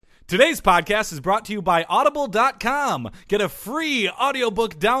Today's podcast is brought to you by Audible.com. Get a free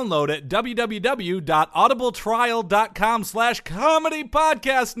audiobook download at www.audibletrial.com/comedy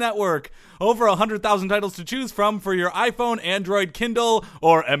podcast network. Over 100,000 titles to choose from for your iPhone, Android, Kindle,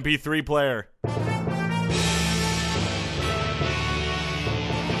 or MP3 player.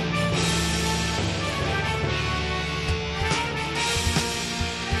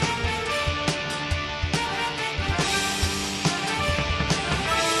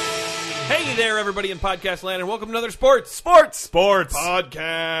 Hey there, everybody in podcast land, and welcome to another Sports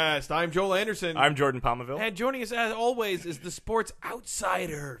podcast. I'm Joel Anderson. I'm Jordan Palmaville. And joining us, as always, is the sports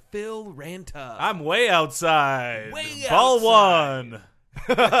outsider, Phil Ranta. I'm way outside. Way Ball outside. one.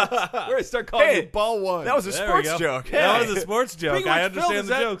 We're going to start calling Hey, you Ball One. That was a There we sports go. joke. That Hey. was a sports joke. Speaking of I which, Phil, understand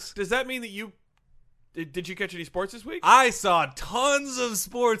the jokes. Does that mean that you... Did you catch any sports this week? I saw tons of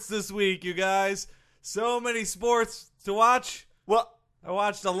sports this week, you guys. So many sports to watch. Well, I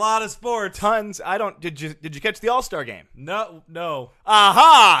watched a lot of sports. tons. Did you catch the All-Star game? No.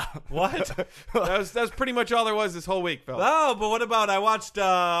 Aha! What? that was pretty much all there was this whole week, Phil. Oh, but what about I watched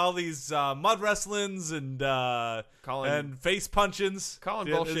all these mud wrestlings and face punchings. Calling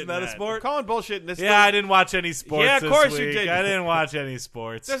Yeah, bullshit. Isn't that a sport? Calling bullshit in this. Yeah, I didn't watch any sports. Yeah, of this course you week. didn't. I didn't watch any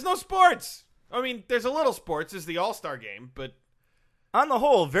sports. There's no sports. I mean, there's a little sports. It's the All-Star game, but On the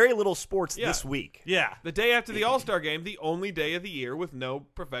whole, very little sports Yeah. this week. Yeah. the day after the All-Star game, the only day of the year with no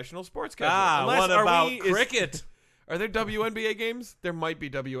professional sports schedule. What about is- cricket? Are there WNBA games? There might be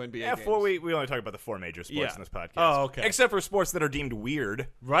WNBA Yeah, games. we only talk about the four major sports Yeah. in this podcast. Oh, okay. Except for sports that are deemed weird.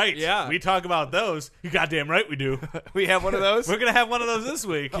 Right. Yeah. We talk about those. You goddamn right we do. We have one of those. We're going to have one of those this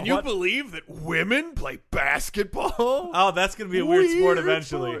week. Can you believe that women play basketball? Oh, that's going to be a weird sport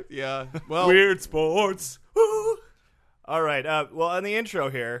eventually. sport. Yeah. Well, Weird sports. Woo. All right. Well, on the intro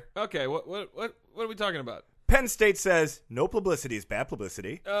here, okay. What are we talking about? Penn State says no publicity is bad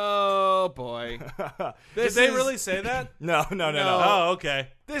publicity. Oh boy. Did they really say that? No. Oh, okay.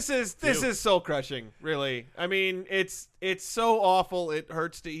 This is soul crushing, really. I mean, it's so awful it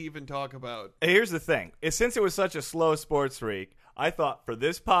hurts to even talk about. Here's the thing. Since it was such a slow sports week, I thought for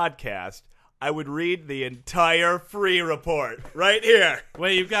this podcast, I would read the entire free report right here.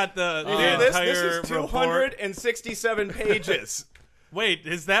 Wait, you've got the This entire is report. 267 pages. Wait,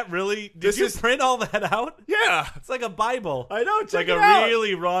 is that really? Did This you is- print all that out? Yeah. It's like a Bible. I know. It's Check like it a out.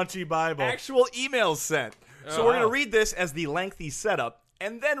 really raunchy Bible. Actual emails sent. So Oh, we're going wow. to read this as the lengthy setup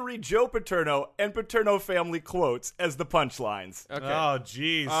and then read Joe Paterno and Paterno family quotes as the punchlines. Okay. Oh,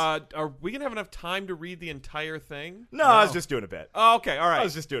 jeez. Are we gonna have enough time to read the entire thing? No, I was just doing a bit. Oh, okay. All right. I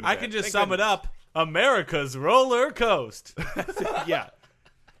was just doing a I bit. can just Thank sum it up. America's roller coast. Yeah.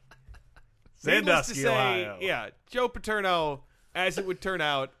 Needless to Sandusky, say, Ohio. yeah, Joe Paterno, as it would turn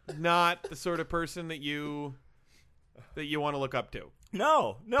out, not the sort of person that you want to look up to.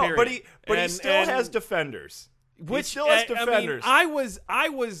 No, Period. but he And- still and- has defenders. Which still has I mean, defenders. I was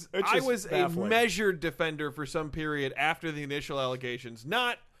It's just a baffling. measured defender for some period after the initial allegations.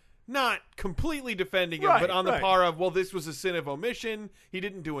 Not completely defending him, Right, but on the right. par of, well, this was a sin of omission. He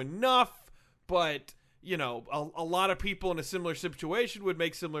didn't do enough, but you know, a lot of people in a similar situation would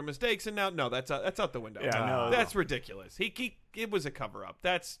make similar mistakes, and now no, that's out the window. Yeah, no. That's ridiculous. It was a cover up.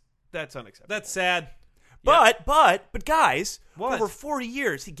 That's unacceptable. That's sad. But guys, What? for over 40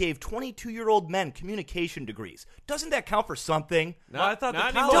 years, he gave 22-year-old men communication degrees. Doesn't that count for something? Well, I thought the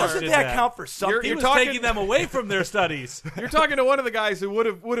not college anymore. Doesn't did that count for something? He You're was talking- taking them away from their studies. You're talking to one of the guys who would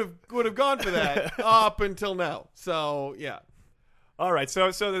have gone for that up until now. So yeah. All right, so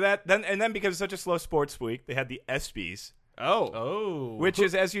then because it's such a slow sports week, they had the ESPYs, Oh. which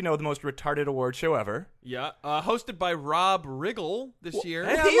is, as you know, the most retarded award show ever. Yeah, hosted by Rob Riggle this year.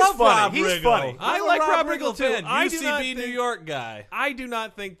 Hey, I He's love funny. Rob He's Riggle. funny. I I'm a like Rob Riggle, too. fan. I do not UCB New think- York guy. I do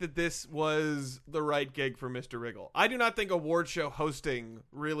not think that this was the right gig for Mr. Riggle. I do not think award show hosting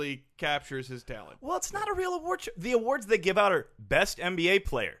really captures his talent. Well, it's not a real award show. The awards they give out are Best NBA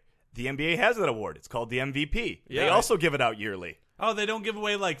Player. The NBA has that award. It's called the MVP. Yeah. They also give it out yearly. Oh, they don't give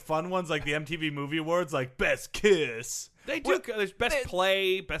away like fun ones like the MTV Movie Awards, like Best Kiss. They do. There's best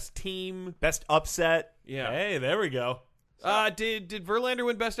play, best team. Best Upset. Yeah. Hey, there we go. Did Verlander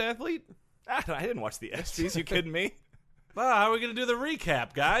win best athlete? I didn't watch the ESPYs. You kidding me? Well, how are we gonna do the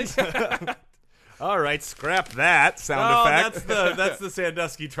recap, guys? All right, scrap that sound effect. that's the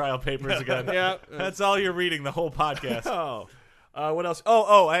Sandusky trial papers again. Yeah. That's all you're reading the whole podcast. Oh. What else?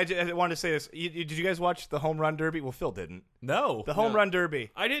 I wanted to say this. Did you guys watch the Home Run Derby? Well, Phil didn't. No. The Home No. Run Derby.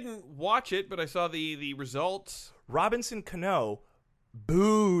 I didn't watch it, but I saw the results. Robinson Cano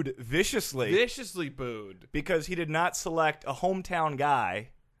booed viciously Viciously booed. because he did not select a hometown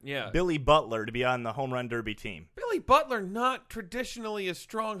guy Billy Butler to be on the home run derby team. Billy Butler, not traditionally a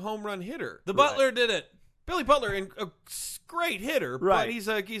strong home run hitter. The Butler did it. Billy Butler, a great hitter, Right.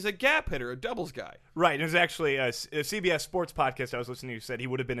 but he's a gap hitter, a doubles guy. Right, and there's actually a CBS Sports podcast I was listening to said he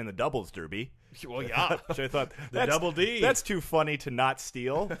would have been in the doubles derby. Well, yeah. Which I thought, Double D. That's too funny to not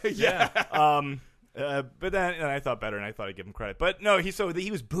steal. Yeah. But then and I thought better, and I thought I'd give him credit. But no,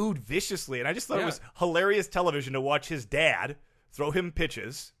 he was booed viciously, and I just thought it Yeah. was hilarious television to watch his dad throw him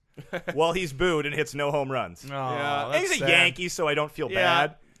pitches while he's booed and hits no home runs. Oh, Yeah. And that's he's a sad. Yankee, so I don't feel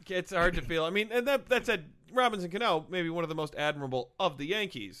bad. It's hard to feel. I mean, and that said, Robinson Cano, maybe one of the most admirable of the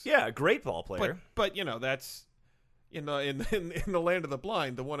Yankees. Yeah, a great ball player. But that's in the land of the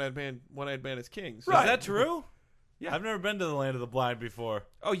blind, the one-eyed man is king. So Right. Is that true? Yeah. I've never been to the land of the blind before.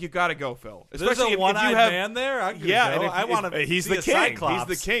 Oh, you got to go, Phil. There's Especially a if one-eyed you have, man there. I could Yeah, go. and if- I want to. he's see the a king. Cyclops.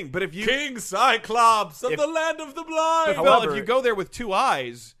 He's the king. But if you King Cyclops of If- the land of the blind. But Phil, however- if you go there with two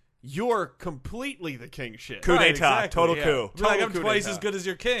eyes, you're completely the king shit. Coup Right, d'etat, exactly, total yeah. coup. Be like, Total I'm coup twice d'etat. as good as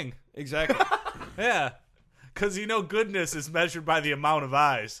your king. Exactly. Yeah. Because goodness is measured by the amount of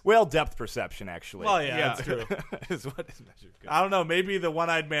eyes. Well, depth perception, actually. Well, yeah, Yeah. that's true. is what is measured. Good. I don't know. Maybe the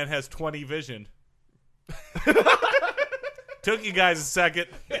one-eyed man has 20 vision. Took you guys a second.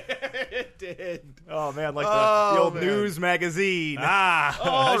 It did. Oh man, like Oh, the old man. news magazine. I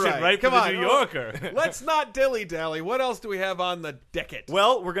All should right. write for Come the on. New Yorker. Let's not dilly-dally. What else do we have on the docket?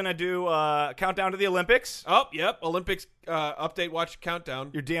 Well, we're gonna do countdown to the Olympics. Oh, yep. Olympics update watch countdown.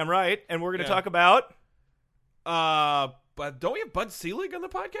 You're damn right, and we're gonna Yeah. talk about. But don't we have Bud Selig on the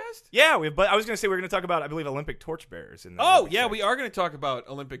podcast? Yeah, but I was gonna say we're gonna talk about, I believe, Olympic torchbearers. In the Oh, Olympic yeah, section. we are going to talk about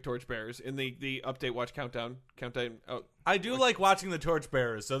Olympic torchbearers in the update watch countdown. Oh, I do like watching the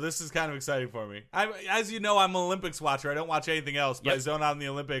torchbearers, so this is kind of exciting for me. As you know, I'm an Olympics watcher. I don't watch anything else, but I Yep. zone out in the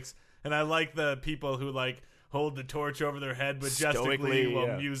Olympics, and I like the people who hold the torch over their head majestically Stoically, while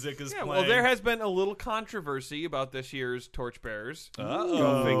yeah. music is yeah. playing. Well, there has been a little controversy about this year's torchbearers. Uh-oh.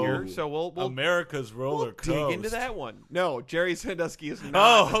 Go figure. So we'll America's roller coaster. dig into that one. No, Jerry Sandusky is not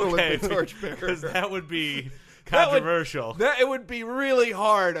Oh, an okay. Olympic torchbearer. Because that would be That would- controversial. It would be really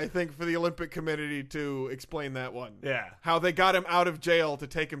hard, I think, for the Olympic committee to explain that one. Yeah. How they got him out of jail to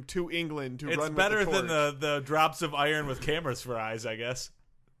take him to England to It's run better with the than torch. the drops of iron with cameras for eyes, I guess.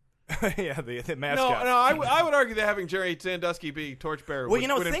 yeah, the No, mascot. I would argue that having Jerry Sandusky be torchbearer Well,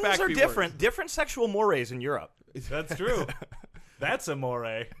 would in things fact are be different. worse. Different sexual mores in Europe. That's true. That's a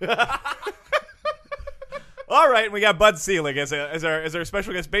moray. All right, we got Bud Selig as our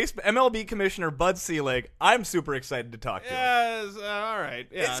special guest, MLB Commissioner Bud Selig. I'm super excited to talk to him. Yes, all right.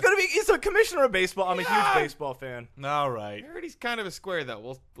 Yeah. He's a commissioner of baseball. I'm a Yeah. huge baseball fan. All right. I heard he's kind of a square,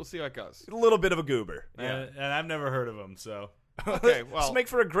 though. We'll see how it goes. A little bit of a goober. And I've never heard of him, so. Okay, well. This make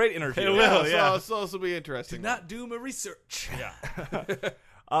for a great interview. It will. yeah. So this will be interesting. Not do my research.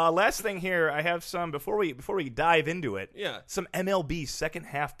 Yeah. Last thing here, I have some before we dive into it. Yeah. Some MLB second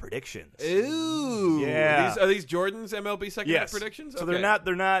half predictions. Ooh. Yeah. Are these Jordan's MLB second half Yes. predictions? So Okay.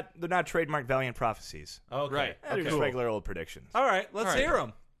 they're not trademark Valiant prophecies. Okay. Right. They're just regular old predictions. All right. Let's All right. hear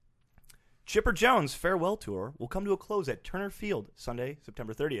them. Chipper Jones' farewell tour will come to a close at Turner Field Sunday,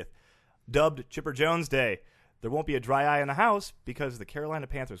 September 30th. Dubbed Chipper Jones Day, there won't be a dry eye in the house because the Carolina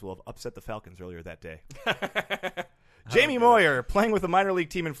Panthers will have upset the Falcons earlier that day. Jamie Moyer, playing with a minor league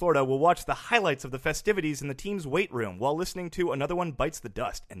team in Florida, will watch the highlights of the festivities in the team's weight room while listening to Another One Bites the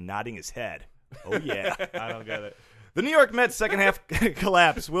Dust and nodding his head. Oh, yeah. I don't get it. The New York Mets' second half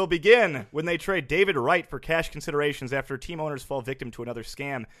collapse will begin when they trade David Wright for cash considerations after team owners fall victim to another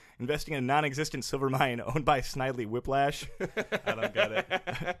scam, investing in a non-existent silver mine owned by Snidely Whiplash. I don't get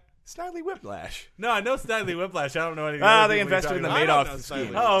it. Snidely Whiplash. No, I know Snidely Whiplash. I don't know anything. They invested in the I don't Madoff know scheme.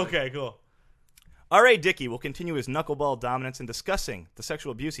 Snidely. Oh, okay, cool. R.A. Dickey will continue his knuckleball dominance in discussing the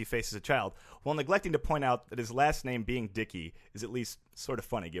sexual abuse he faced as a child, while neglecting to point out that his last name being Dickey is at least sort of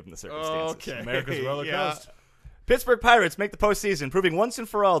funny given the circumstances. Okay. America's roller Yeah. coaster. Pittsburgh Pirates make the postseason, proving once and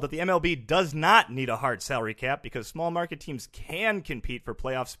for all that the MLB does not need a hard salary cap because small market teams can compete for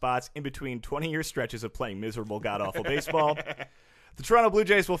playoff spots in between 20-year stretches of playing miserable, god-awful baseball. The Toronto Blue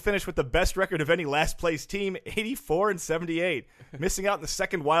Jays will finish with the best record of any last-place team, 84-78. Missing out in the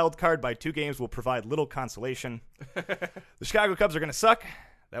second wild card by 2 games will provide little consolation. The Chicago Cubs are going to suck.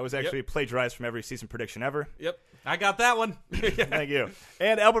 That was actually plagiarized from every season prediction ever. Yep. I got that one. Thank you.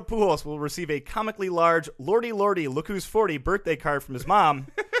 And Albert Pujols will receive a comically large Lordy Lordy Look Who's 40 birthday card from his mom.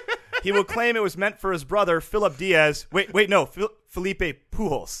 He will claim it was meant for his brother, Philip Diaz. Felipe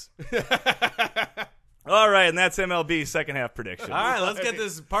Pujols. All right, and that's MLB second half prediction. All right, let's get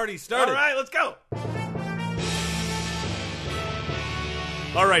this party started. All right, let's go.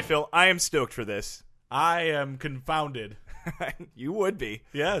 All right, Phil, I am stoked for this. I am confounded. You would be.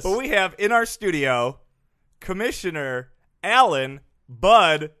 Yes. But we have in our studio Commissioner Alan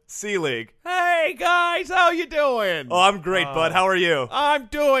Bud Seelig. Hey guys, how you doing? Oh, I'm great, Bud. How are you? I'm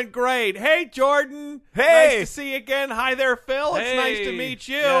doing great. Hey Jordan. Hey. Nice to see you again. Hi there, Phil. It's nice to meet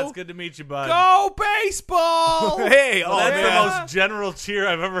you. Yeah, it's good to meet you, bud. Go baseball. Hey, Well, that's yeah. the most general cheer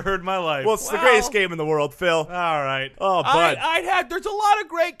I've ever heard in my life. well, it's the Well- greatest game in the world, Phil. All right. Oh, Bud. I'd have. There's a lot of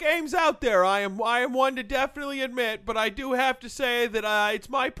great games out there. I am one to definitely admit, but I do have to say that it's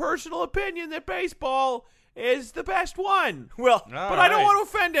my personal opinion that baseball is the best one. Well, But I don't want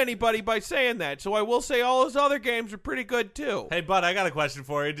to offend anybody by saying that, so I will say all those other games are pretty good too. Hey, bud, I got a question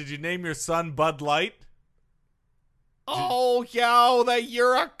for you. Did you name your son Bud Light? Oh,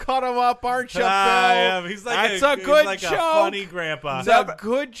 you're a cut 'em up, aren't you, Phil? I am. He's like That's a good he's like joke. a funny grandpa. It's a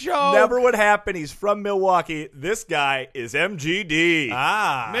good joke. never would happen. He's from Milwaukee. This guy is MGD.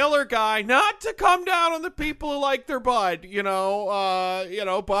 Miller guy, not to come down on the people who like their Bud.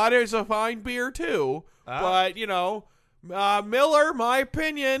 Bud is a fine beer too. But Miller, my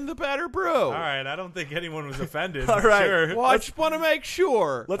opinion, the better brew. All right. I don't think anyone was offended. All right. Sure. Well, I just want to make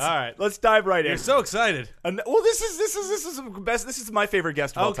sure. All right. Let's dive right You're in. so excited. Well, this is the best. This is my favorite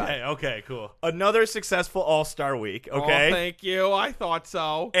guest of all time. Okay, cool. Another successful All-Star week. Okay. Oh, thank you. I thought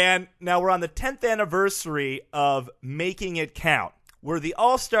so. And now we're on the 10th anniversary of Making It Count, where the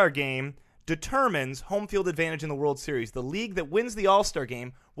All-Star Game determines home field advantage in the World Series. The league that wins the All-Star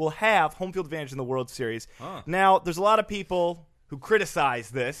Game will have home field advantage in the World Series. Now, there's a lot of people who criticize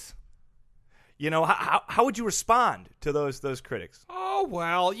this. How would you respond to those critics? Oh,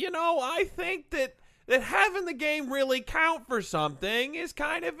 well, I think that having the game really count for something is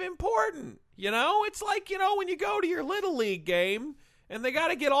kind of important. It's like, when you go to your Little League game and they got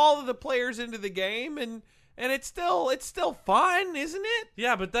to get all of the players into the game and it's still fun, isn't it?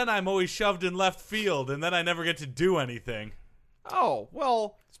 Yeah, but then I'm always shoved in left field, and then I never get to do anything. Oh,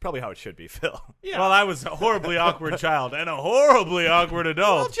 well, It's probably how it should be, Phil. yeah. Well, I was a horribly awkward child and a horribly awkward Well,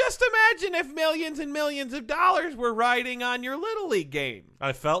 adult. just imagine if millions and millions of dollars were riding on your Little League game.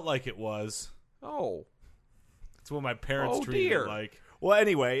 I felt like it was. Oh, That's what my parents Oh, treated dear. it like. Well,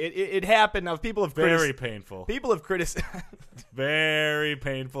 anyway, it happened. Now, people have Very painful. People have criticized. Very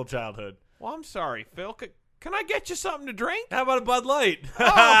painful childhood. well, I'm sorry, Phil. Can I get you something to drink? How about a Bud Light?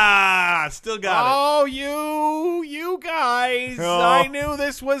 Still got Oh, you guys. Oh. I knew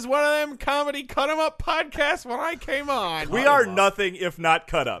this was one of them comedy cut 'em up podcasts when I came on. We are nothing if not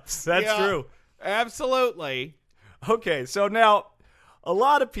cut-ups. it. That's Yeah. true. Absolutely. Okay, so now a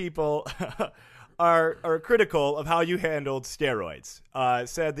lot of people are critical of how you handled steroids.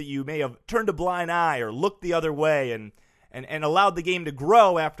 Said that you may have turned a blind eye or looked the other way and allowed the game to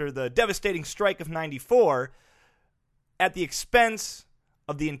grow after the devastating strike of '94 at the expense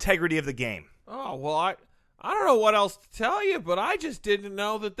of the integrity of the game. Oh, well, I don't know what else to tell you, but I just didn't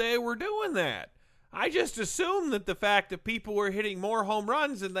know that they were doing that. I just assumed that the fact that people were hitting more home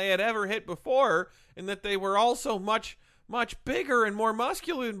runs than they had ever hit before and that they were also much bigger and more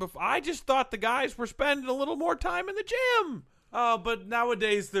muscular than before. I just thought the guys were spending a little more time in the gym. Oh, but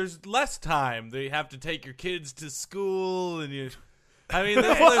nowadays there's less time. They have to take your kids to school, and there's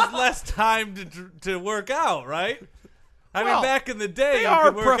less time to work out, right? I Well, mean, back in the day, They you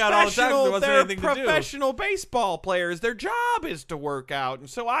are could work out all the time. 'cause there wasn't they're anything to do. professional baseball players. Their job is to work out, and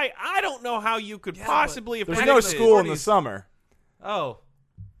so I don't know how you could possibly have There's Back no in the school in the 40s. summer. Oh,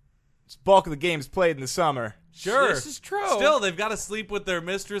 Bulk of the games played in the summer. sure. This is true. Still, they've got to sleep with their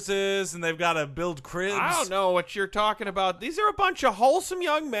mistresses, and they've got to build cribs. I don't know what you're talking about. These are a bunch of wholesome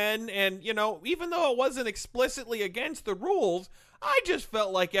young men, and, even though it wasn't explicitly against the rules, I just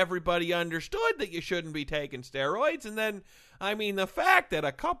felt like everybody understood that you shouldn't be taking steroids. And then, the fact that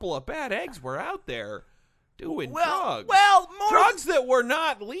a couple of bad eggs were out there doing drugs. Drugs that were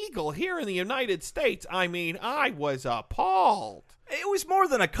not legal here in the United States. I was appalled. It was more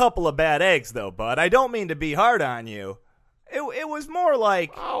than a couple of bad eggs, though, Bud. I don't mean to be hard on you. It was more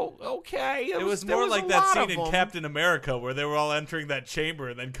like... Oh, okay. It was there more was like a that lot scene of in them. Captain America where they were all entering that chamber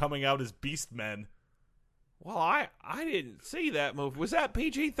and then coming out as beast men. Well, I didn't see that movie. Was that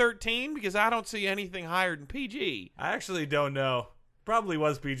PG-13? Because I don't see anything higher than PG. I actually don't know. Probably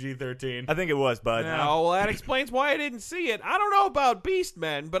was PG-13. I think it was, Bud. Yeah. Oh, well, that explains why I didn't see it. I don't know about Beast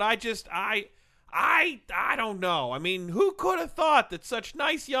Men, but I don't know. Who could have thought that such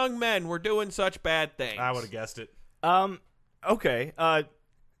nice young men were doing such bad things? I would have guessed it. Okay.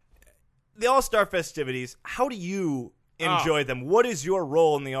 The All-Star festivities, how do you enjoy them? What is your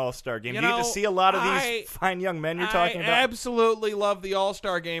role in the All-Star game? You Do you get to know, see a lot of these fine young men you're talking I about? absolutely love the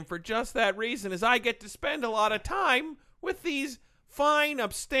All-Star game for just that reason, is I get to spend a lot of time with these fine,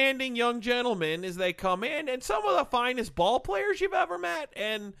 upstanding young gentlemen as they come in, and some of the finest ball players you've ever met,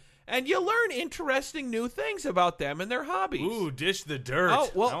 and you learn interesting new things about them and their hobbies. Ooh, dish the dirt. Oh,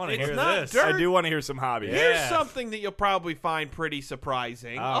 well, I want to it's hear not this. dirt. I do want to hear some hobbies. Here's Yeah. something that you'll probably find pretty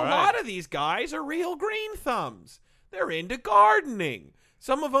surprising. All a right. lot of these guys are real green thumbs. They're into gardening.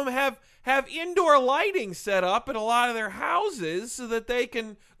 Some of them have indoor lighting set up in a lot of their houses so that they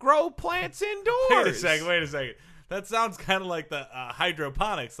can grow plants indoors. Wait a second. That sounds kind of like the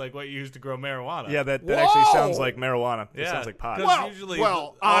hydroponics, like what you use to grow marijuana. Yeah, that actually Whoa. sounds like marijuana. It Yeah. sounds like pot. Well, usually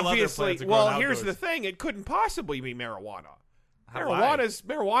all other obviously. plants are grown Well, here's outdoors. the thing: it couldn't possibly be marijuana. Why?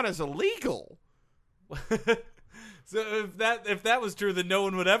 Marijuana's illegal. So if that was true, then no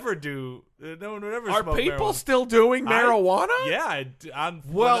one would ever Are smoke people marijuana. still doing marijuana? Yeah, on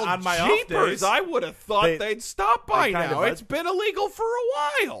my off jeepers, days. I would have thought they'd stop by they kind now. of- It's been illegal for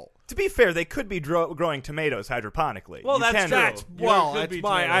a while. To be fair, they could be growing tomatoes hydroponically. Well, You that's can- true. That's You well, could that's be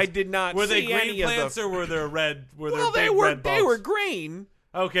my. tomatoes. I did not Were see they green any plants of the. or were there red? Were Well, there they big were red bulbs? they were green.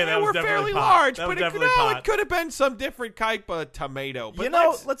 Okay, They that was were definitely fairly pot. large, That was but definitely it pot. could have been some different type of tomato. But You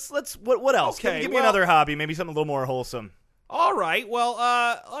know, let's- let's what else? Okay, Give me well- another hobby, maybe something a little more wholesome. All right. Well,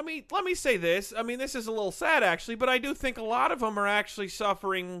 let me say this. I mean, this is a little sad actually, but I do think a lot of them are actually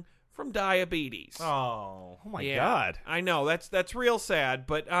suffering from diabetes. Oh, Oh my Yeah, god. I know that's real sad,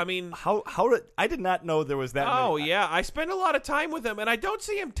 but I mean, How did I did not know there was that oh many. yeah, I spend a lot of time with him, and I don't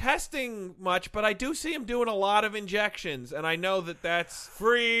see him testing much, but I do see him doing a lot of injections, and I know that's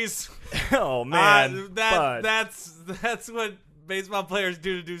freeze! Oh man. That Bud. that's what baseball players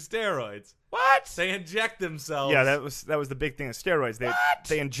do to do steroids. what? They inject themselves. Yeah, that was the big thing of steroids.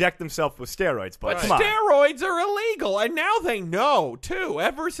 They inject themselves with steroids, but But come on. steroids are illegal, and now they know too.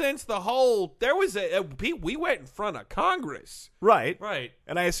 Ever since the whole there was we went in front of Congress. Right. right.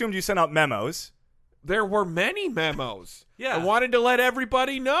 And I assumed you sent out memos. There were many memos. Yeah. I wanted to let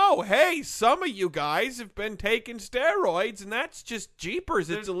everybody know, hey, some of you guys have been taking steroids, and that's just jeepers.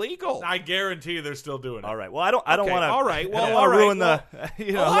 It's illegal. I guarantee they're still doing it. All right. Well, I don't Okay, want to. all right, well, I don't all want to right, ruin well, the.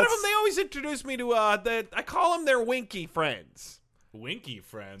 You know, a lot of let's- them, they always introduce me to I call them their winky friends. Winky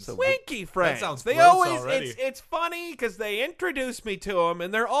friends. Winky friends. sounds they gross always already. it's funny because they introduce me to them,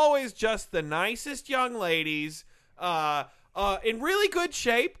 and they're always just the nicest young ladies. In really good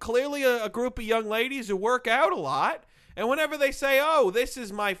shape. Clearly, a group of young ladies who work out a lot. And whenever they say, "Oh, this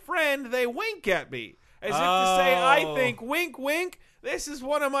is my friend," they wink at me as if to say, "I Oh. think, wink, wink. This is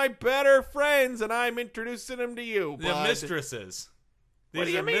one of my better friends, and I'm introducing him to you." They're bud." mistresses. What do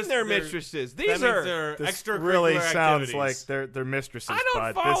These you are mean they're mistresses? These that means are. they're This extracurricular really sounds activities. like they're mistresses. I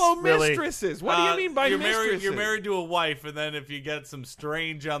don't bud. follow This really- mistresses. What do you mean by you're mistresses? Married, you're married to a wife, and then if you get some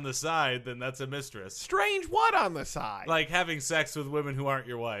strange on the side, then that's a mistress. Strange what on the side? Like having sex with women who aren't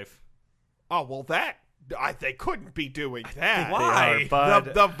your wife. Oh, well, they couldn't be doing that. Why? They are,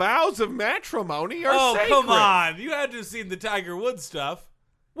 bud. The vows of matrimony are Oh, sacred. come on. You had to have seen the Tiger Woods stuff.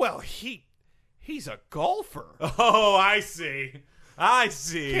 Well, he's a golfer. Oh, I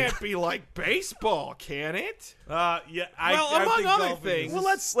see. Can't be like baseball, can it? Yeah. Well, I among think other golfing things- is- Well,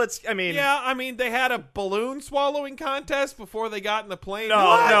 let's. I mean, Yeah, I mean, they had a balloon swallowing contest before they got in the plane. no,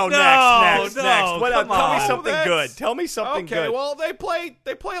 What? no, No, next. no, What, come tell me on. something That's- good. Tell me something Okay, good. well, they play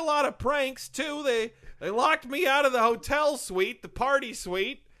a lot of pranks too. They locked me out of the hotel suite, the party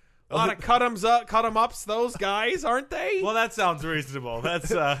suite. A lot of cut 'em ups, those guys, aren't they? Well, that sounds reasonable. That's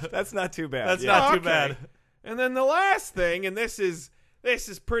That's not too bad. that's Yeah. not too Okay. bad. And then the last thing, and this is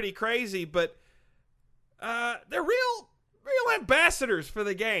pretty crazy, but they're real ambassadors for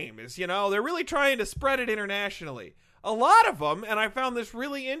the game. They're really trying to spread it internationally. A lot of them, and I found this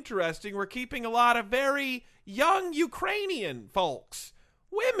really interesting, were keeping a lot of very young Ukrainian folks,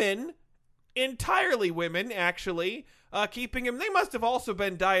 women, entirely women, actually. Keeping them. They must have also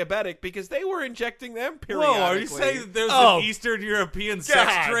been diabetic because they were injecting them periodically. Whoa, are you saying that there's Oh. an Eastern European sex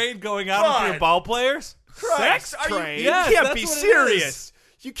God. trade going on with your God. ball players? sex Are you- train? You Yes, can't that's be what it serious.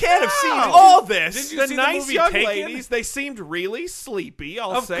 You can't have seen No. all this. Didn't you The see the nice movie young Taken? ladies, they seemed really sleepy.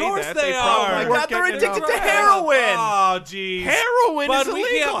 I'll Of say course that. they are. probably Oh my weren't God, they're getting addicted enough to rest. heroin. Oh, jeez. Heroin But is we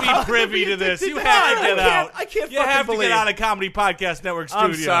illegal. can't How be can privy we to this. addicted You to have to heroin? get out. I can't You fucking have to believe get out of Comedy Podcast Network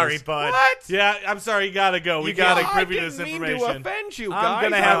I'm Studios. sorry, bud. What? Yeah, I'm sorry. You gotta go. We You can't gotta- be privy to this I didn't mean information. to offend you I'm guys.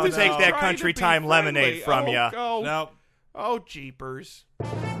 gonna I have to was take just that trying Country to be Time lemonade friendly. from ya. No. Oh, jeepers.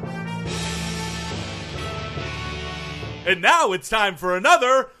 And now it's time for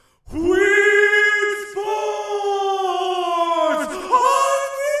another Weird Sports.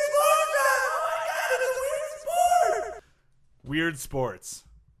 Weird Sports.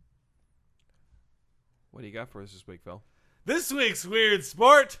 What do you got for us this week, Phil? This week's Weird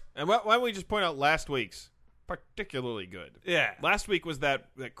Sport. And why don't we just point out last week's? particularly good. Yeah. Last week was that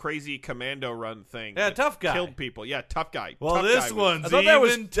crazy commando run thing. Yeah, that Tough Guy. killed people. Yeah, Tough Guy. Well, Tough this Guy one's I thought that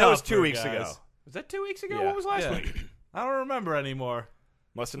was even that was 2 tougher, weeks guys. ago. was that 2 weeks ago? Yeah. What was last Yeah. week? I don't remember anymore.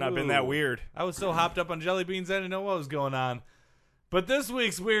 Must have not been that Ooh. weird. I was so hopped up on jelly beans, I didn't know what was going on. But this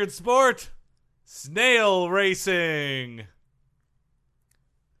week's weird sport, snail racing.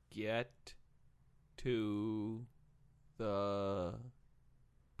 Get to the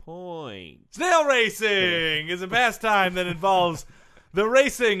point. Snail racing is a pastime that involves the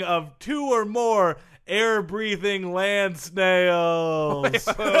racing of 2 or more air-breathing land snails.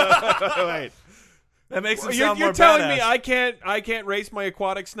 Wait. That makes it You're sound more telling badass. me I can't race my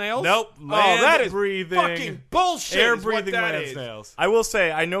aquatic snails? Nope. Oh, that is Land-breathing, fucking bullshit. is what air-breathing that land is. snails. I will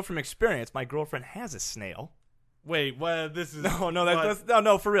say, I know from experience, my girlfriend has a snail. Wait, what? This is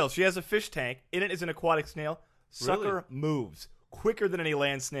No, for real. She has a fish tank. In it is an aquatic snail. Sucker Really? moves quicker than any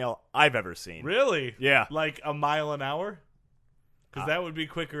land snail I've ever seen. Really? Yeah. Like a mile an hour? Because that would be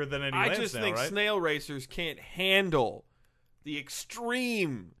quicker than any I land just snail, think right? snail racers can't handle the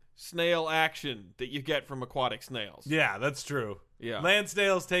extreme snail action that you get from aquatic snails. Yeah, that's true. Yeah. Land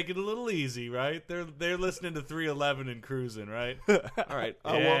snails take it a little easy, right? They're listening to 311 and cruising, right? All right.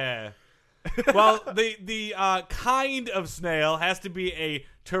 Oh, well, Yeah. Well, the kind of snail has to be a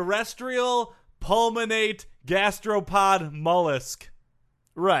terrestrial pulmonate gastropod mollusk.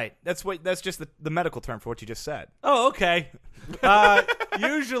 Right. That's just the medical term for what you just said. Oh, okay.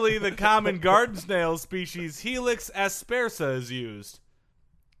 Usually the common garden snail species Helix aspersa is used.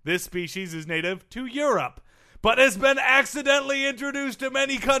 This species is native to Europe, but has been accidentally introduced to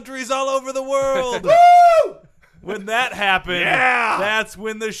many countries all over the world. Woo! When that happened, that's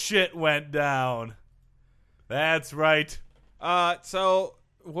when the shit went down. That's right. So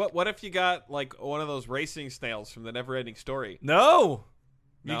what if you got like one of those racing snails from the Never-Ending Story? No,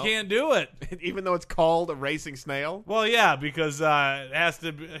 you No? can't do it. Even though it's called a racing snail? Well, yeah, because it has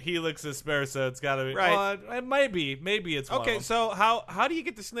to be Helix aspersa. It's got to be Right. Well, it might be. Maybe it's one of Okay, them. so how do you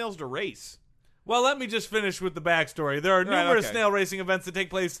get the snails to race? Well, let me just finish with the backstory. There are Right, numerous okay. snail racing events that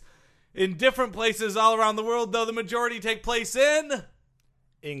take place in different places all around the world, though the majority take place in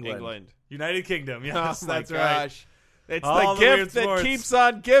England. United Kingdom. Yes, Oh my that's right. gosh. It's All the the weird gift that sports. keeps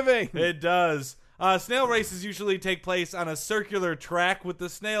on giving. It does. Snail races usually take place on a circular track with the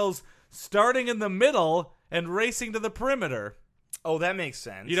snails starting in the middle and racing to the perimeter. Oh, that makes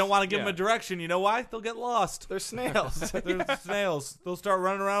sense. You don't want to give Yeah. them a direction. You know why? They'll get lost. They're snails. They're snails. They'll start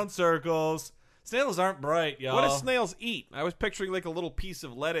running around circles. Snails aren't bright, y'all. What do snails eat? I was picturing like a little piece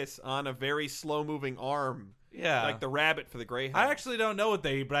of lettuce on a very slow-moving arm. Yeah. Like the rabbit for the greyhound. I actually don't know what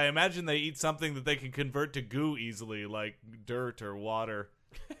they eat, but I imagine they eat something that they can convert to goo easily, like dirt or water.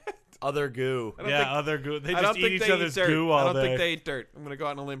 Other goo. don't Yeah, think- other goo. They I just don't eat think each they other's eat dirt. goo all I don't day. think they eat dirt. I'm going to go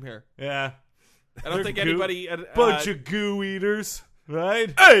out on a limb here. Yeah. I don't think Goo- anybody... Bunch of goo eaters,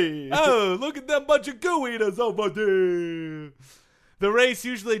 right? Hey! Oh, look at that bunch of goo eaters over there. The race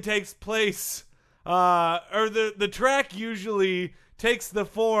usually takes place, or the track usually takes the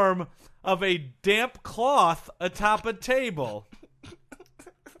form of a damp cloth atop a table.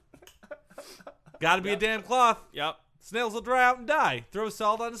 Gotta be a damp cloth. Yep. Snails will dry out and die. Throw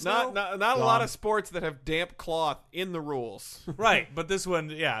salt on a snail. Not a lot of sports that have damp cloth in the rules. Right, but this one,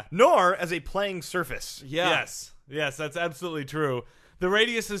 yeah. Nor as a playing surface. Yeah. Yes, that's absolutely true. The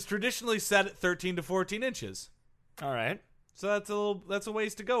radius is traditionally set at 13 to 14 inches. All right. So that's a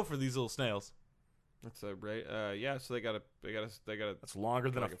ways to go for these little snails. That's a right. Yeah. So they got a. That's longer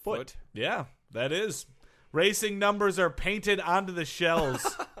than like a foot. Yeah, that is. Racing numbers are painted onto the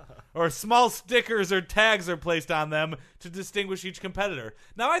shells, or small stickers or tags are placed on them to distinguish each competitor.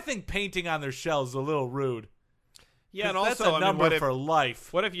 Now, I think painting on their shells is a little rude. Yeah, and 'Cause also, that's a number what if, for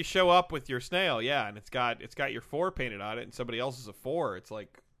life. what if you show up with your snail? Yeah, and it's got your 4 painted on it, and somebody else is a 4. It's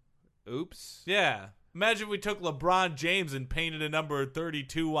like, oops. Yeah. Imagine if we took LeBron James and painted a number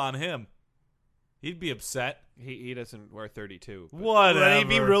 32 on him. He'd be upset. He doesn't wear 32. but- Whatever. Then he'd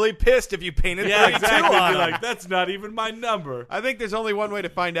be really pissed if you painted Yeah, 32 exactly. on Be him. like, that's not even my number. I think there's only one way to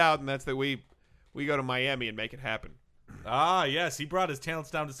find out, and that's that we go to Miami and make it happen. Ah, yes, he brought his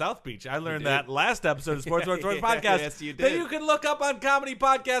talents down to South Beach. I learned did. that last episode of Sports Sports Yeah, Podcast. yes, you That did. you can look up on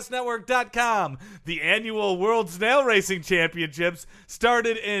ComedyPodcastNetwork.com. The annual World Snail Racing Championships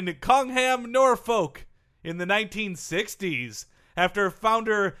started in Congham, Norfolk in the 1960s after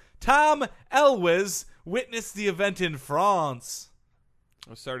founder Tom Elwes witnessed the event in France. It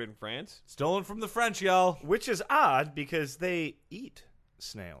was started in France. Stolen from the French, y'all. Which is odd because they eat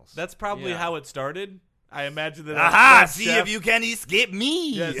snails. That's probably Yeah. how it started. I imagine that. Aha! that See chef- if you can escape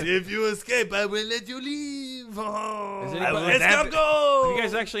me. Yes, if you escape, I will let you leave. Oh, Is I anybody- will Have escargot. you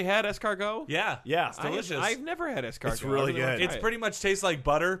guys actually had escargot? Yeah, Yeah. it's delicious. I've never had escargot. It's really I wanna good. It's try it. pretty much tastes like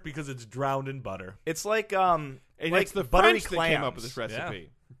butter because it's drowned in butter. It's like And like it's the buttery French that clams. came up with this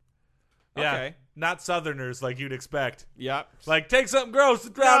recipe. Yeah, Okay. not Southerners like you'd expect. Yeah. Like take something gross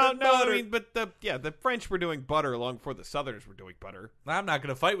and drown No, it in butter. I mean, but the French were doing butter long before the Southerners were doing butter. I'm not going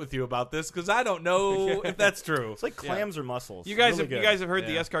to fight with you about this because I don't know if that's true. It's like clams or mussels. You guys, Really you good. guys have heard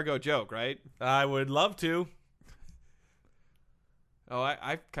the Yeah. escargot joke, right? I would love to. Oh,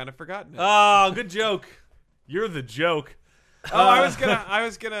 I've kind of forgotten it. Oh, good joke. You're the joke. I was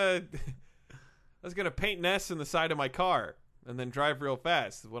gonna paint an S in the side of my car and then drive real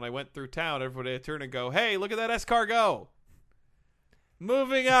fast. When I went through town, everybody would turn and go, "Hey, look at that escargot!"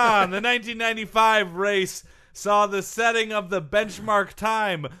 Moving on, the 1995 race saw the setting of the benchmark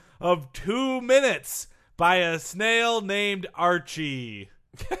time of 2 minutes by a snail named Archie.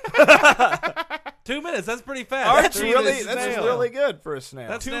 2 minutes, that's pretty fast. That's Three really minutes that's snail. really good for a snail.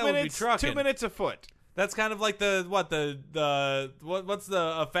 That's- 2 Snail would be minutes, trucking. 2 minutes a foot. That's kind of like what's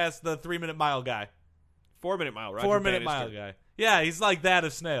the 3 minute mile guy? 4 minute mile. Roger 4 minute Bannister. mile guy. Yeah, he's like that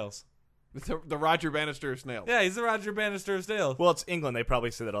of snails. The Roger Bannister of snails. Yeah, he's the Roger Bannister of snails. well, it's England. They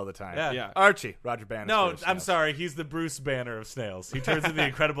probably say that all the time. Yeah. Yeah. Archie, Roger Bannister. No, of I'm snails. sorry. He's the Bruce Banner of snails. He turns into the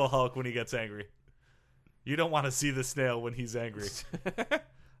Incredible Hulk when he gets angry. You don't want to see the snail when he's angry.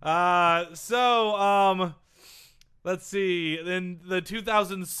 Let's see. In the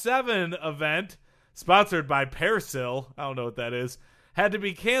 2007 event, sponsored by Persil, I don't know what that is, had to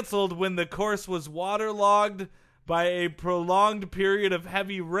be canceled when the course was waterlogged by a prolonged period of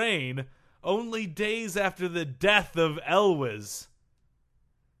heavy rain, only days after the death of Elwes.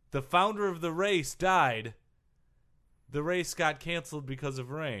 The founder of the race died. The race got canceled because of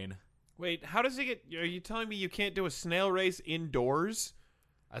rain. Wait, how does it get? Are you telling me you can't do a snail race indoors?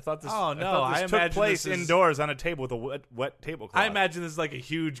 I thought this. Oh, no, I thought I this took imagine place this is- indoors on a table with a wet tablecloth. I imagine this is like a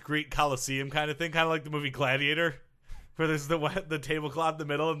huge Greek Colosseum kind of thing, kind of like the movie Gladiator, where there's the tablecloth in the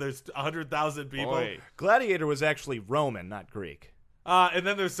middle and there's 100,000 people. Boy. Gladiator was actually Roman, not Greek. And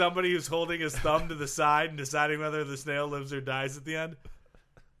then there's somebody who's holding his thumb to the side and deciding whether the snail lives or dies at the end.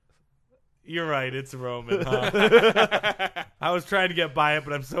 You're right, it's Roman, huh? I was trying to get by it,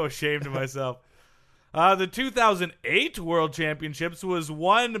 but I'm so ashamed of myself. The 2008 World Championships was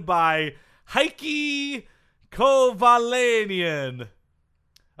won by Heikki Kovalainen,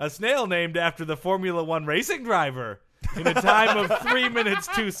 a snail named after the Formula One racing driver, in a time of 3 minutes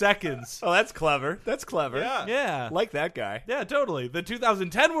 2 seconds. Oh, that's clever. That's clever. Yeah. Yeah. Like that guy. Yeah, totally. The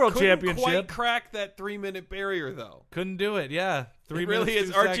 2010 World Couldn't Championship quite crack that 3 minute barrier though. couldn't do it. Yeah, 3 It really minutes,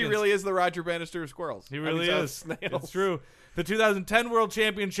 is. 2 Archie seconds. really is the Roger Bannister of squirrels. He really is. Snails. It's true. The 2010 World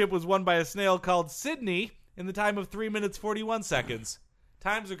Championship was won by a snail called Sydney in the time of 3 minutes 41 seconds.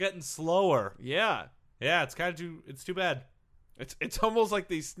 Times are getting slower. Yeah. Yeah, it's too bad. It's almost like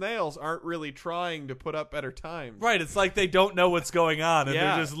these snails aren't really trying to put up better times. Right, it's like they don't know what's going on and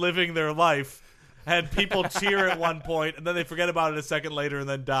Yeah. they're just living their life. And people cheer at one point and then they forget about it a second later and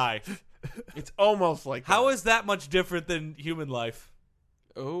then die. It's almost like How that. is that much different than human life?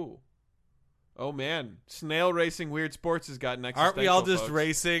 Oh man, snail racing weird sports has gotten existential. Aren't we all just folks.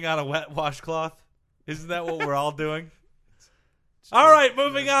 racing on a wet washcloth? Isn't that what we're all doing? All right,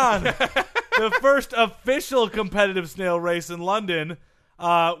 moving on. The first official competitive snail race in London,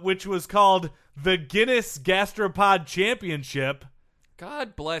 which was called the Guinness Gastropod Championship.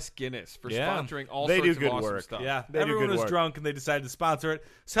 God bless Guinness for Yeah. sponsoring all They sorts do of good awesome work. stuff. Yeah, They do everyone good was work. drunk and they decided to sponsor it. It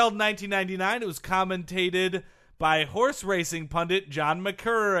was held in 1999. It was commentated by horse racing pundit John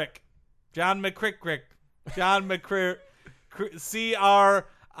McCrick. John McCrick.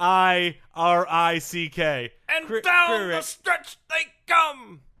 C-R-I-R-I-C-K. And down the stretch they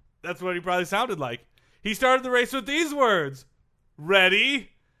come. That's what he probably sounded like. He started the race with these words: ready,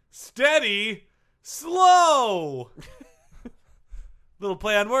 steady, slow. Little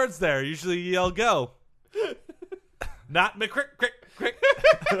play on words there. Usually you yell go. Not McCrick.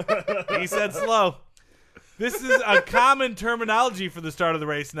 He said slow. This is a common terminology for the start of the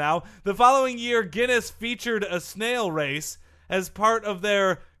race now. The following year, Guinness featured a snail race as part of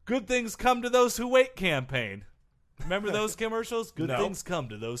their Good Things Come to Those Who Wait campaign. Remember those commercials? Good No. things come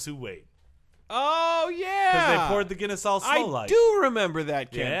to those who wait. Oh yeah. Because they poured the Guinness all slow I like. do remember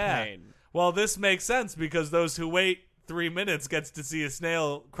that Yeah. campaign. Well, this makes sense because those who wait 3 minutes gets to see a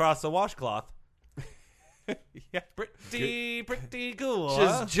snail cross a washcloth. Yeah. Pretty cool. Which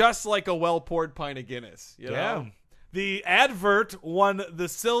huh? is just like a well poured pint of Guinness. You know? Yeah. The advert won the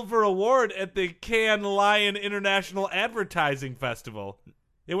Silver Award at the Cannes Lion International Advertising Festival.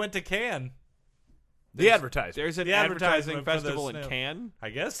 It went to Cannes. The advertisement. There's an The advertising advertisement for the festival in snail. Cannes. I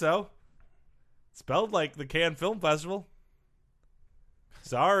guess so. Spelled like the Cannes Film Festival.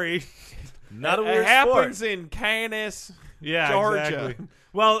 Sorry. Not a It weird happens sport. in Canis, Yeah, Georgia. exactly.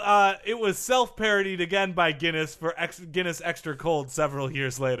 Well, it was self-parodied again by Guinness for Guinness Extra Cold several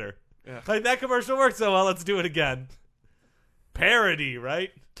years later. Yeah. Like, that commercial worked so well, let's do it again. Parody,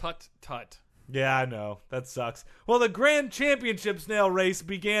 right? Tut tut. Yeah, I know. That sucks. Well, the Grand Championship snail race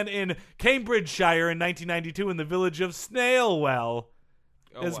began in Cambridgeshire in 1992 in the village of Snailwell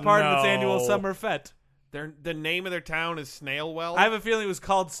as wow. part of its annual No. summer fete. The name of their town is Snailwell. I have a feeling it was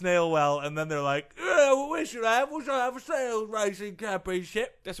called Snailwell, and then they're like, we should have a snail racing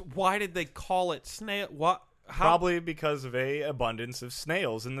championship. Why did they call it Snail? What? How? Probably because of a abundance of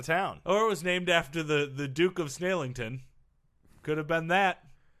snails in the town. Or it was named after the Duke of Snailington. Could have been that.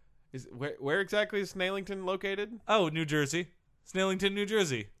 Where exactly is Snailington located? Oh, New Jersey. Snailington, New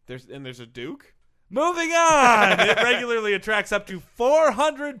Jersey. There's a Duke. Moving on! It regularly attracts up to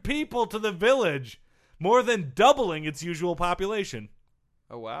 400 people to the village, more than doubling its usual population.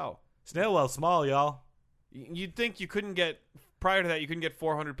 Oh wow. Snailwell's small, y'all. You'd think you couldn't get prior to that you couldn't get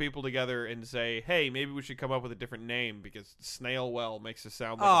 400 people together and say, hey, maybe we should come up with a different name because Snailwell makes it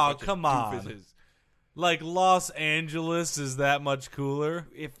sound like Oh, a bunch come of on. doofuses. Like, Los Angeles is that much cooler?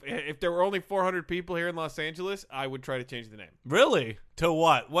 If there were only 400 people here in Los Angeles, I would try to change the name. Really? To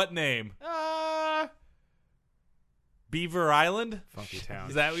what? What name? Beaver Island? Funky town.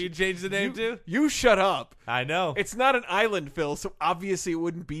 Is that what you changed the name to? You shut up. I know. It's not an island, Phil, so obviously it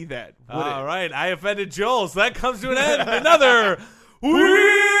wouldn't be that. Would All it? right, I offended Joel, so that comes to an end. Another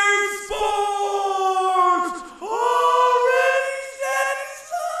Weird Sports Already Said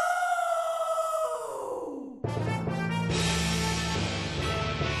So.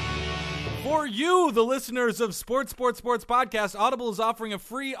 For you, the listeners of Sports Podcast, Audible is offering a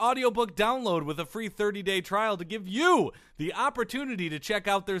free audiobook download with a free 30-day trial to give you the opportunity to check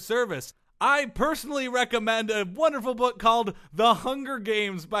out their service. I personally recommend a wonderful book called The Hunger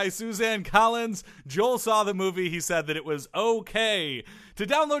Games by Suzanne Collins. Joel saw the movie. He said that it was okay. To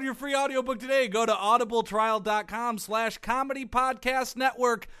download your free audiobook today, go to audibletrial.com/comedy podcast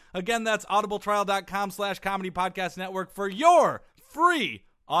network. Again, that's audibletrial.com/comedy podcast network for your free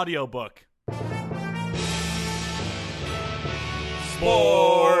audiobook.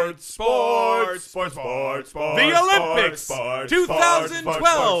 Sports. The Olympics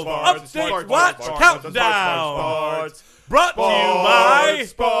 2012 Update Watch Countdown. Brought to you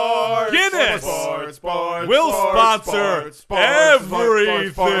by Guinness. Will sponsor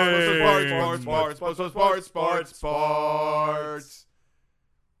everything.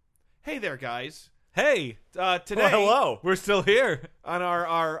 Hey there, guys. Hey, Today, Well, hello. we're still here. on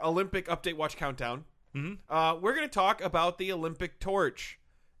our Olympic Update Watch Countdown, we're going to talk about the Olympic torch,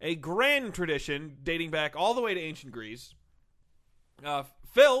 a grand tradition dating back all the way to ancient Greece.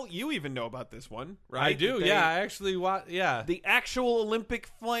 Phil, you even know about this one, right? I do, That they- yeah. I actually yeah. The actual Olympic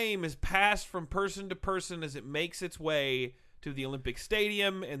flame is passed from person to person as it makes its way to the Olympic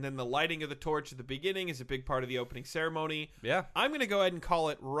Stadium, and then the lighting of the torch at the beginning is a big part of the opening ceremony. Yeah. I'm going to go ahead and call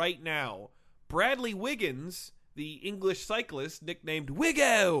it right now. Bradley Wiggins, the English cyclist nicknamed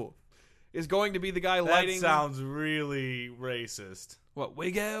Wiggo, is going to be the guy That lighting. sounds really racist. What,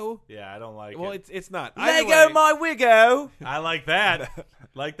 Wiggo? Yeah, I don't like Well, it. it's not. Lego Either way, my Wiggo. I like that.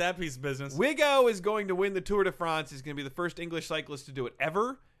 Like that piece of business. Wiggo is going to win the Tour de France. He's going to be the first English cyclist to do it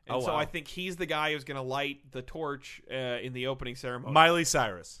ever. And Oh, so wow. I think he's the guy who's going to light the torch in the opening ceremony. Miley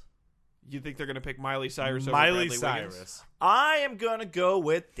Cyrus. You think they're going to pick Miley Cyrus over Miley Bradley Cyrus. Wiggins? I am gonna go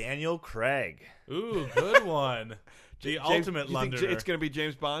with Daniel Craig. Ooh, good one. The James- ultimate you think Londoner. it's going to be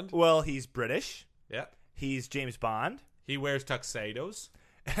James Bond? Well, he's British. Yeah. He's James Bond. He wears tuxedos.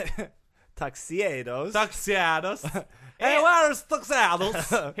 Tuxedos. Tuxedos. Hey, where's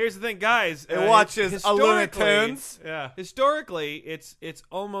tuxedos? Here's the thing, guys. It watches a Looney historically- Tunes. Yeah. Historically, it's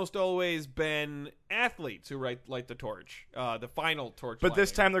almost always been athletes who light the torch, the final torch. But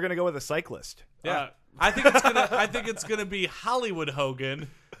this lighting. time they're gonna go with a cyclist. Yeah. I think it's gonna be Hollywood Hogan.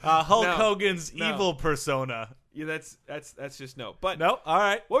 Hulk No. Hogan's No. evil persona. Yeah, that's just no. But No? All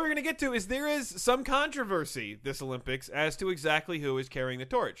right. what we're going to get to is there is some controversy this Olympics as to exactly who is carrying the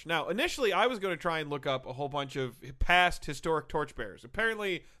torch. Now, initially, I was going to try and look up a whole bunch of past historic torchbearers.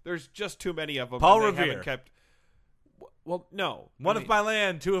 Apparently, there's just too many of them. Paul and they Revere. haven't kept. Well, no. One I mean, if by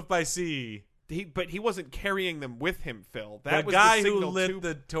land, two if by sea. but he wasn't carrying them with him, Phil. That The was guy the who signal lit to-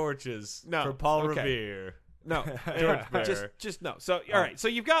 the torches No, for Paul okay. Revere. No, Torchbearer. just no. So all right, so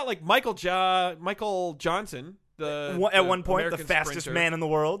you've got like Michael Johnson, At one point, American the fastest sprinter. man in the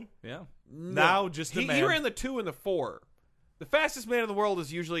world. Yeah. No. Now just a he man. ran the 2 and the 4. The fastest man in the world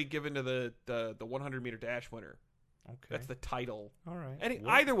is usually given to the 100-meter dash winner. Okay. That's the title. All right.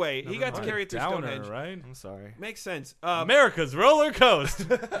 Either way, he got to What carry a it through downer, Stonehenge. right? I'm sorry. Makes sense. America's roller coast.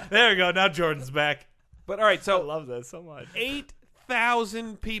 There we go. Now Jordan's back. But all right, I so love that so much.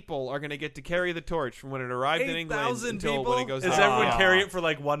 8,000 people are going to get to carry the torch from when it arrived in England 8,000 until people. when it goes Does down. everyone Aw. carry it for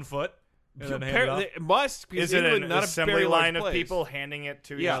like 1 foot? And then hand it off? It must, because Is it England an not a assembly very large line of place. people handing it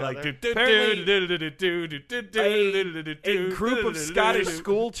to Yeah, each like other? A group of Scottish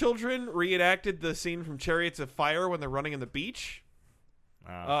school children reenacted the scene from Chariots of Fire when they're running on the beach.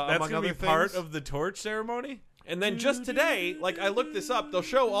 That's among gonna be other part things. of the torch ceremony. And then just today, like I looked this up, they'll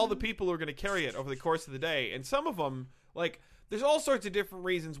show all the people who are going to carry it over the course of the day. And some of them, like, there's all sorts of different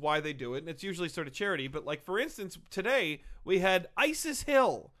reasons why they do it, and it's usually sort of charity. But, like, for instance, today we had Isis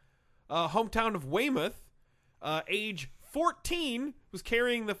Hill, hometown of Weymouth, age 14, was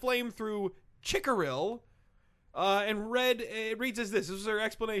carrying the flame through Chickerill, and it reads as this. This is her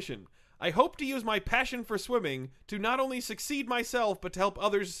explanation. I hope to use my passion for swimming to not only succeed myself, but to help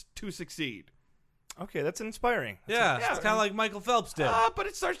others to succeed. Okay, that's inspiring. Yeah, it's kind of like Michael Phelps did. But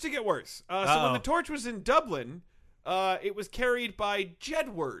it starts to get worse. So when the torch was in Dublin, it was carried by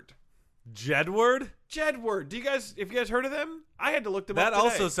Jedward. Jedward? Jedward. If you guys heard of them? I had to look them That up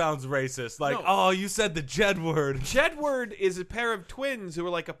today. also sounds racist. Like, No. oh, you said the Jedward. Jedward is a pair of twins who are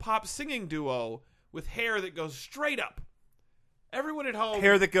like a pop singing duo with hair that goes straight up. Everyone at home.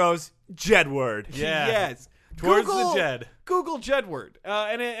 Hair that goes Jedward. Yeah. Yes. Towards the Jed. Google Jedward.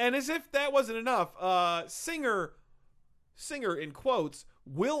 And as if that wasn't enough, singer in quotes,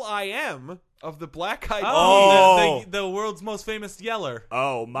 Will.i.am of the Black Eyed Peas. Oh. The world's most famous yeller.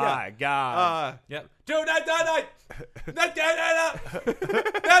 Oh my God. Yep. Dude, That's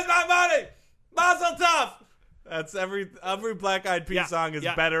my money. Mazel tov. That's every Black Eyed Peas song is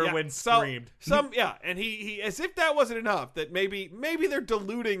better when screamed. And he as if that wasn't enough, that maybe they're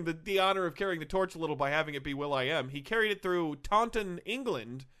diluting the honor of carrying the torch a little by having it be Will.i.am. He carried it through Taunton,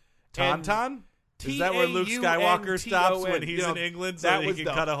 England. Taunton? Is that where Luke Skywalker stops when he's in England so that he can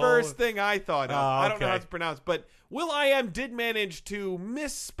cut a hole? That was the first thing I thought of. I don't know how okay. it's pronounced, but Will.i.am did manage to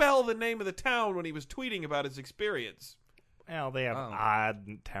misspell the name of the town when he was tweeting about his experience. Well, they have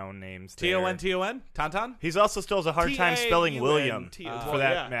odd town names there. T-O-N-T-O-N? Taunton? He's also still has a hard time spelling William, for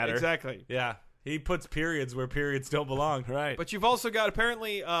that matter. Exactly. Yeah. He puts periods where periods don't belong. Right. But you've also got,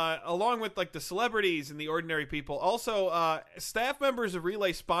 apparently, along with like the celebrities and the ordinary people, also staff members of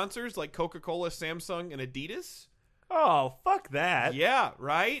Relay sponsors like Coca-Cola, Samsung, and Adidas. Oh, fuck that. Yeah,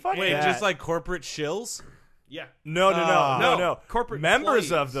 right? Fuck Wait, that. just like corporate shills? Yeah. No. Corporate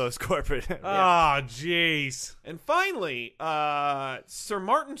members employees. of those corporate. Oh, jeez. And finally, Sir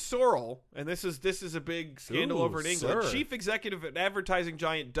Martin Sorrell, and this is a big scandal Ooh, over in England, sir. chief executive at advertising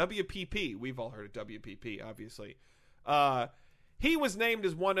giant WPP. We've all heard of WPP, obviously. He was named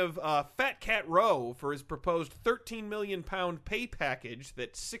as one of Fat Cat Row for his proposed £13 million pay package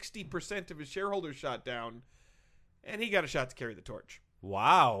that 60% of his shareholders shot down, and he got a shot to carry the torch.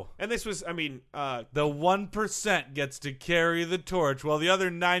 Wow. And this was, I mean... the 1% gets to carry the torch while the other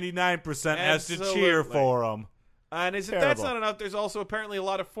 99% has to cheer Absolutely. for him. And as if Terrible. that's not enough, there's also apparently a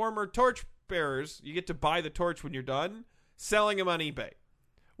lot of former torch bearers. You get to buy the torch when you're done, selling them on eBay.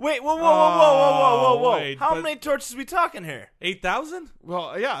 Wait, whoa. wait, How but- many torches are we talking here? 8,000?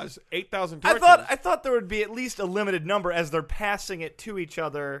 Well, yeah, it's 8,000 torches. I thought there would be at least a limited number as they're passing it to each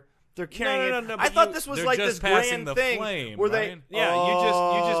other. They're carrying no, it. but I thought you- this was they're like just this passing grand the thing flame, where right? they. Yeah, you just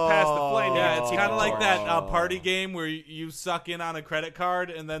pass the flame. Yeah, You it's keep kind of the like torch. that party game where you suck in on a credit card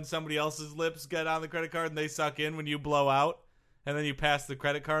and then somebody else's lips get on the credit card and they suck in when you blow out. And then you pass the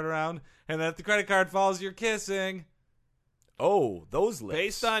credit card around. And then if the credit card falls, you're kissing. Oh, those lips.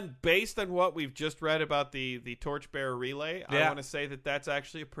 Based on what we've just read about the torchbearer relay, I Yeah. want to say that that's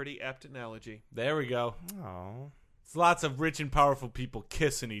actually a pretty apt analogy. There we go. Oh. It's lots of rich and powerful people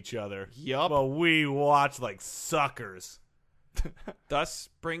kissing each other. Yup. Well, we watch like suckers. Thus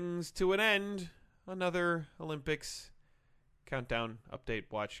brings to an end another Olympics countdown update.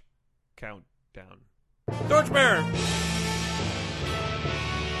 Watch countdown. Torchbearer!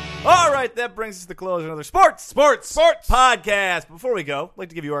 All right, that brings us to the close of another Sports podcast. Before we go, I'd like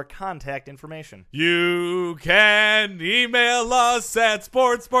to give you our contact information. You can email us at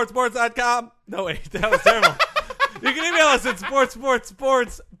sports.com. No, wait, that was terrible. You can email us at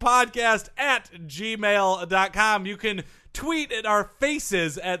sportspodcast at gmail.com. You can tweet at our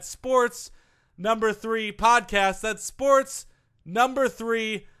faces at sports3podcast. That's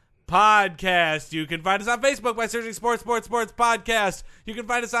sports3podcast. You can find us on Facebook by searching Sports Podcast. You can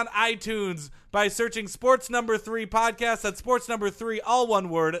find us on iTunes by searching Sports3 Podcast. That's Sports3, all one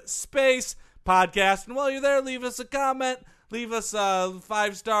word, space podcast. And while you're there, leave us a comment. Leave us a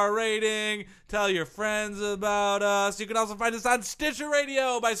 5-star rating. Tell your friends about us. You can also find us on Stitcher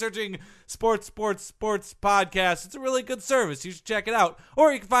Radio by searching Sports Podcast. It's a really good service. You should check it out.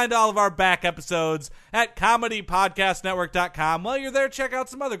 Or you can find all of our back episodes at comedypodcastnetwork.com. While you're there, check out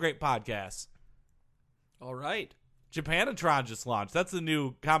some other great podcasts. All right. Japanatron just launched. That's the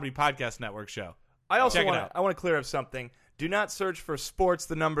new Comedy Podcast Network show. I also Check it want out. I want to clear up something. Do not search for sports,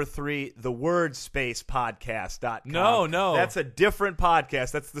 the number 3, the word space podcast.com. No. That's a different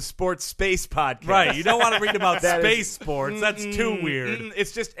podcast. That's the Sports Space Podcast. Right, you don't want to read about That space is- sports. That's too weird.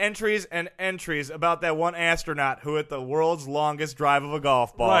 It's just entries and entries about that one astronaut who hit the world's longest drive of a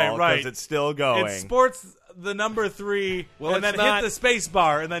golf ball. Right. Because it's still going. It's sports, the number 3, Well, and it's then not- hit the space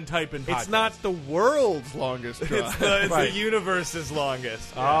bar and then type in podcast. It's not the world's longest drive. It's the Right. universe's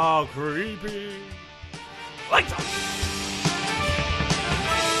longest. Oh, creepy. Lights up.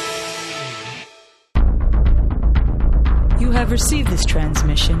 You have received this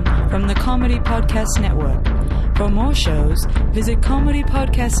transmission from the Comedy Podcast Network. For more shows, visit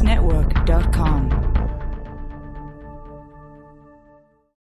comedypodcastnetwork.com.